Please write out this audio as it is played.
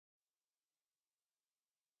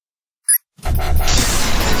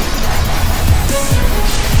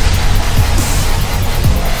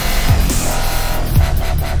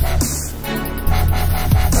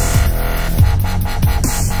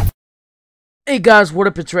Hey guys, what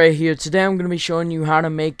up? It's Ray here. Today I'm going to be showing you how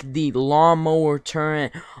to make the lawnmower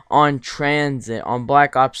turret on Tranzit on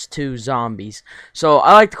Black Ops 2 Zombies. So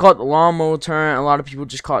I like to call it the lawnmower turret. A lot of people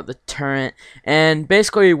just call it the turret. And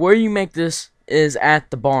basically where you make this is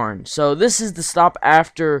at the barn. So this is the stop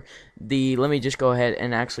after the, let me just go ahead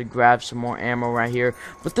and actually grab some more ammo right here.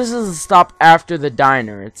 But this is the stop after the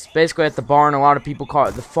diner. It's basically at the barn. A lot of people call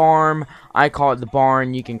it the farm. I call it the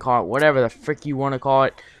barn. You can call it whatever the frick you want to call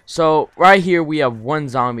it. So right here we have one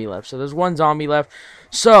zombie left. So there's one zombie left.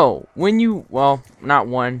 So when you, well, not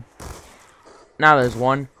one. Now there's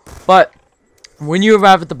one. But when you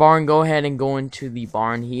arrive at the barn, go ahead and go into the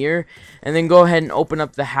barn here. And then go ahead and open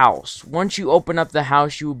up the house. Once you open up the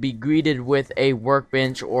house, you will be greeted with a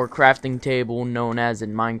workbench or crafting table, known as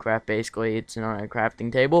in Minecraft. Basically, it's not a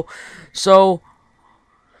crafting table. So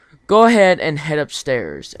go ahead and head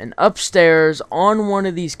upstairs. And upstairs on one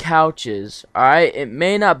of these couches, alright, it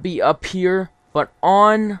may not be up here, but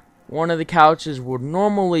on one of the couches would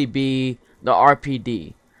normally be the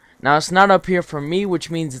RPD. Now it's not up here for me,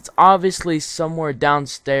 which means it's obviously somewhere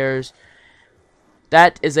downstairs.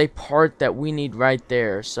 That is a part that we need right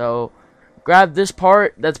there. So grab this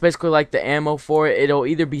part. That's basically like the ammo for it. It'll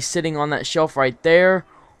either be sitting on that shelf right there,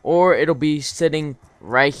 or it'll be sitting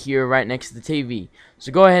right here, right next to the TV.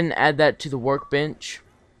 So go ahead and add that to the workbench.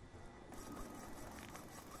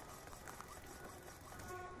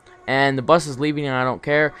 And the bus is leaving and I don't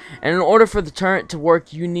care. And in order for the turret to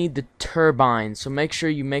work, you need the turbine. So make sure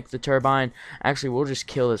you make the turbine. Actually, we'll just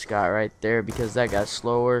kill this guy right there because that guy's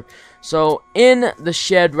slower. So in the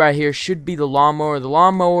shed right here should be the lawnmower. The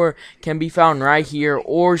lawnmower can be found right here,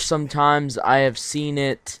 or sometimes I have seen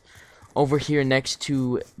it over here next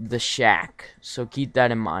to the shack. So keep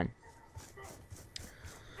that in mind.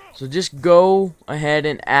 So just go ahead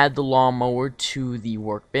and add the lawnmower to the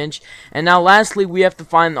workbench. And now lastly, we have to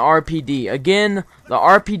find the RPD. Again, the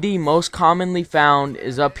RPD most commonly found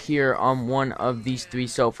is up here on one of these three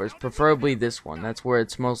sofas. Preferably this one. That's where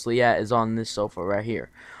it's mostly at, is on this sofa right here.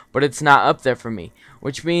 But it's not up there for me.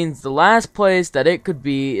 Which means the last place that it could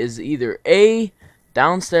be is either A,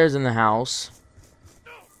 downstairs in the house.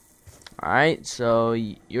 Alright, so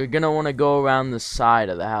you're going to want to go around the side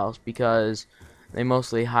of the house because they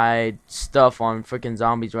mostly hide stuff on freaking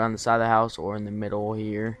zombies around the side of the house or in the middle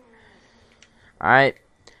here. Alright.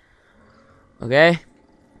 Okay.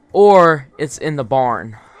 Or it's in the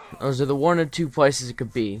barn. Those are the one or two places it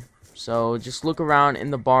could be. So just look around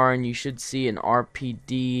in the barn. You should see an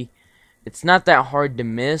RPD. It's not that hard to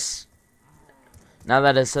miss. Now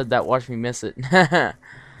that I said that, watch me miss it.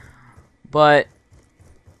 But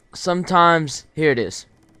sometimes, here it is.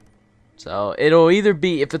 So it'll either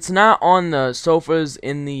be, if it's not on the sofas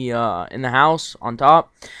in the house on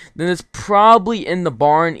top, then it's probably in the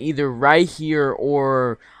barn, either right here,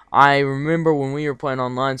 or I remember when we were playing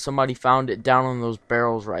online, somebody found it down on those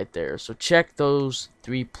barrels right there. So check those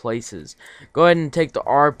three places. Go ahead and take the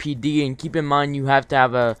RPD, and keep in mind you have to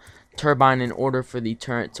have a turbine in order for the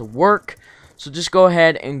turret to work. So just go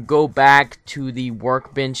ahead and go back to the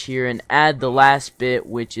workbench here and add the last bit,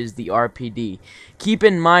 which is the RPD. Keep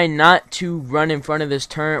in mind not to run in front of this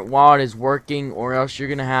turret while it is working, or else you're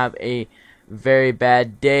going to have a very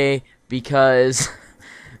bad day because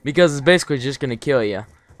because it's basically just going to kill you.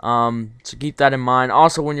 So keep that in mind.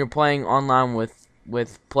 Also, when you're playing online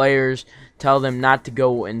with players, tell them not to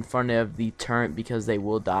go in front of the turret because they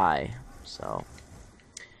will die. So,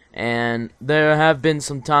 and there have been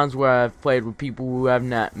some times where I've played with people who have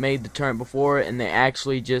not made the turret before, and they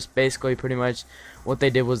actually just basically pretty much what they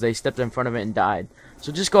did was they stepped in front of it and died.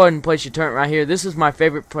 So just go ahead and place your turret right here. This is my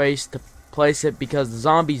favorite place to place it because the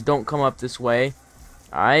zombies don't come up this way.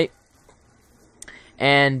 Alright?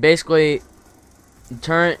 And basically, the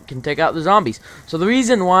turret can take out the zombies. So the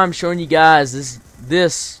reason why I'm showing you guys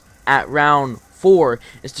this at round 4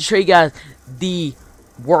 is to show you guys the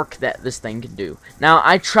work that this thing can do. Now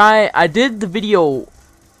I did the video,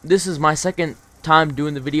 this is my second time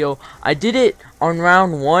doing the video. I did it on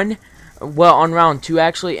round 1, well, on round 2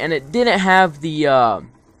 actually, and it didn't have the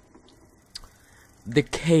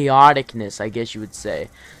chaoticness, I guess you would say.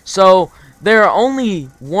 So there are only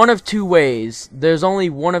one of two ways. There's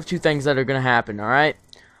only one of two things that are gonna happen. All right.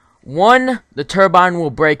 One, the turbine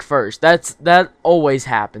will break first. That always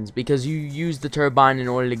happens because you use the turbine in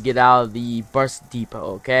order to get out of the bus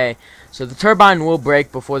depot, okay? So the turbine will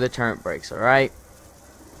break before the turret breaks, alright?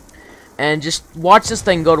 And just watch this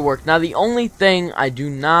thing go to work. Now the only thing I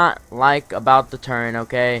do not like about the turret,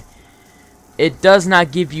 okay, it does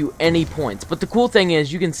not give you any points. But the cool thing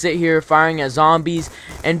is you can sit here firing at zombies,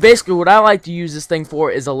 and basically what I like to use this thing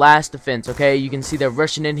for is a last defense. Okay, you can see they're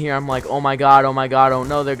rushing in here. I'm like, oh my god, oh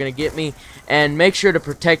no, they're gonna get me. And make sure to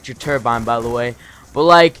protect your turbine, by the way. But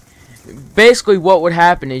like, basically what would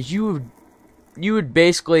happen is you would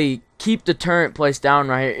basically keep the turret placed down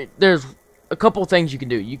right here. There's a couple things you can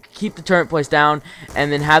do. You can keep the turret placed down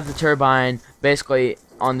and then have the turbine basically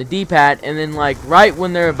on the D-pad, and then like right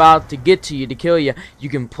when they're about to get to you to kill you, you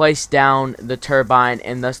can place down the turbine,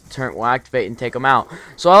 and thus the turret will activate and take them out.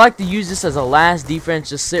 So I like to use this as a last defense.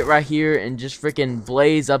 Just sit right here and just freaking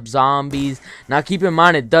blaze up zombies. Now keep in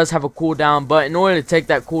mind it does have a cooldown, but in order to take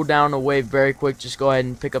that cooldown away very quick, just go ahead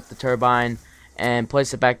and pick up the turbine and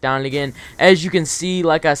place it back down again. As you can see,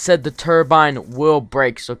 like I said, the turbine will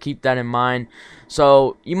break, so keep that in mind.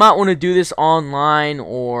 So you might want to do this online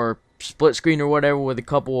or split screen or whatever with a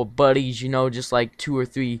couple of buddies, you know, just like 2 or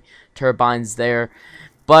 3 turbines there.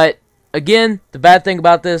 But again, the bad thing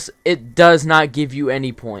about this, it does not give you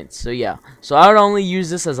any points. So yeah, so I would only use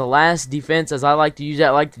this as a last defense, as I like to use it. I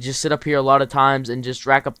like to just sit up here a lot of times and just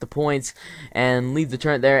rack up the points and leave the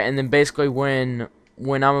turret there, and then basically when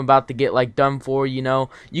I'm about to get like done for, you know,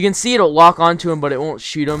 you can see it'll lock onto him, but it won't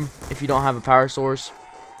shoot him if you don't have a power source.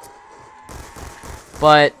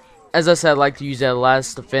 But as I said, I like to use that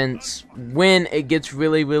last defense when it gets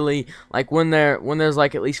really like when there's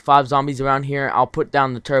like at least 5 zombies around here. I'll put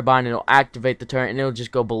down the turbine, it'll activate the turret, and it'll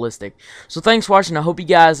just go ballistic. So thanks for watching. I hope you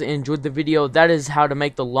guys enjoyed the video. That is how to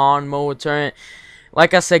make the lawnmower turret.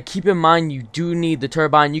 Like I said, keep in mind you do need the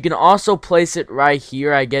turbine. You can also place it right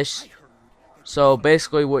here, I guess. So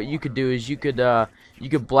basically what you could do is you could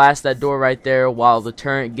blast that door right there while the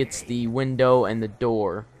turret gets the window and the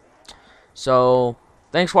door. So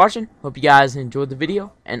thanks for watching. Hope you guys enjoyed the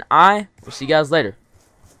video, and I will see you guys later.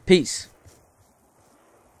 Peace.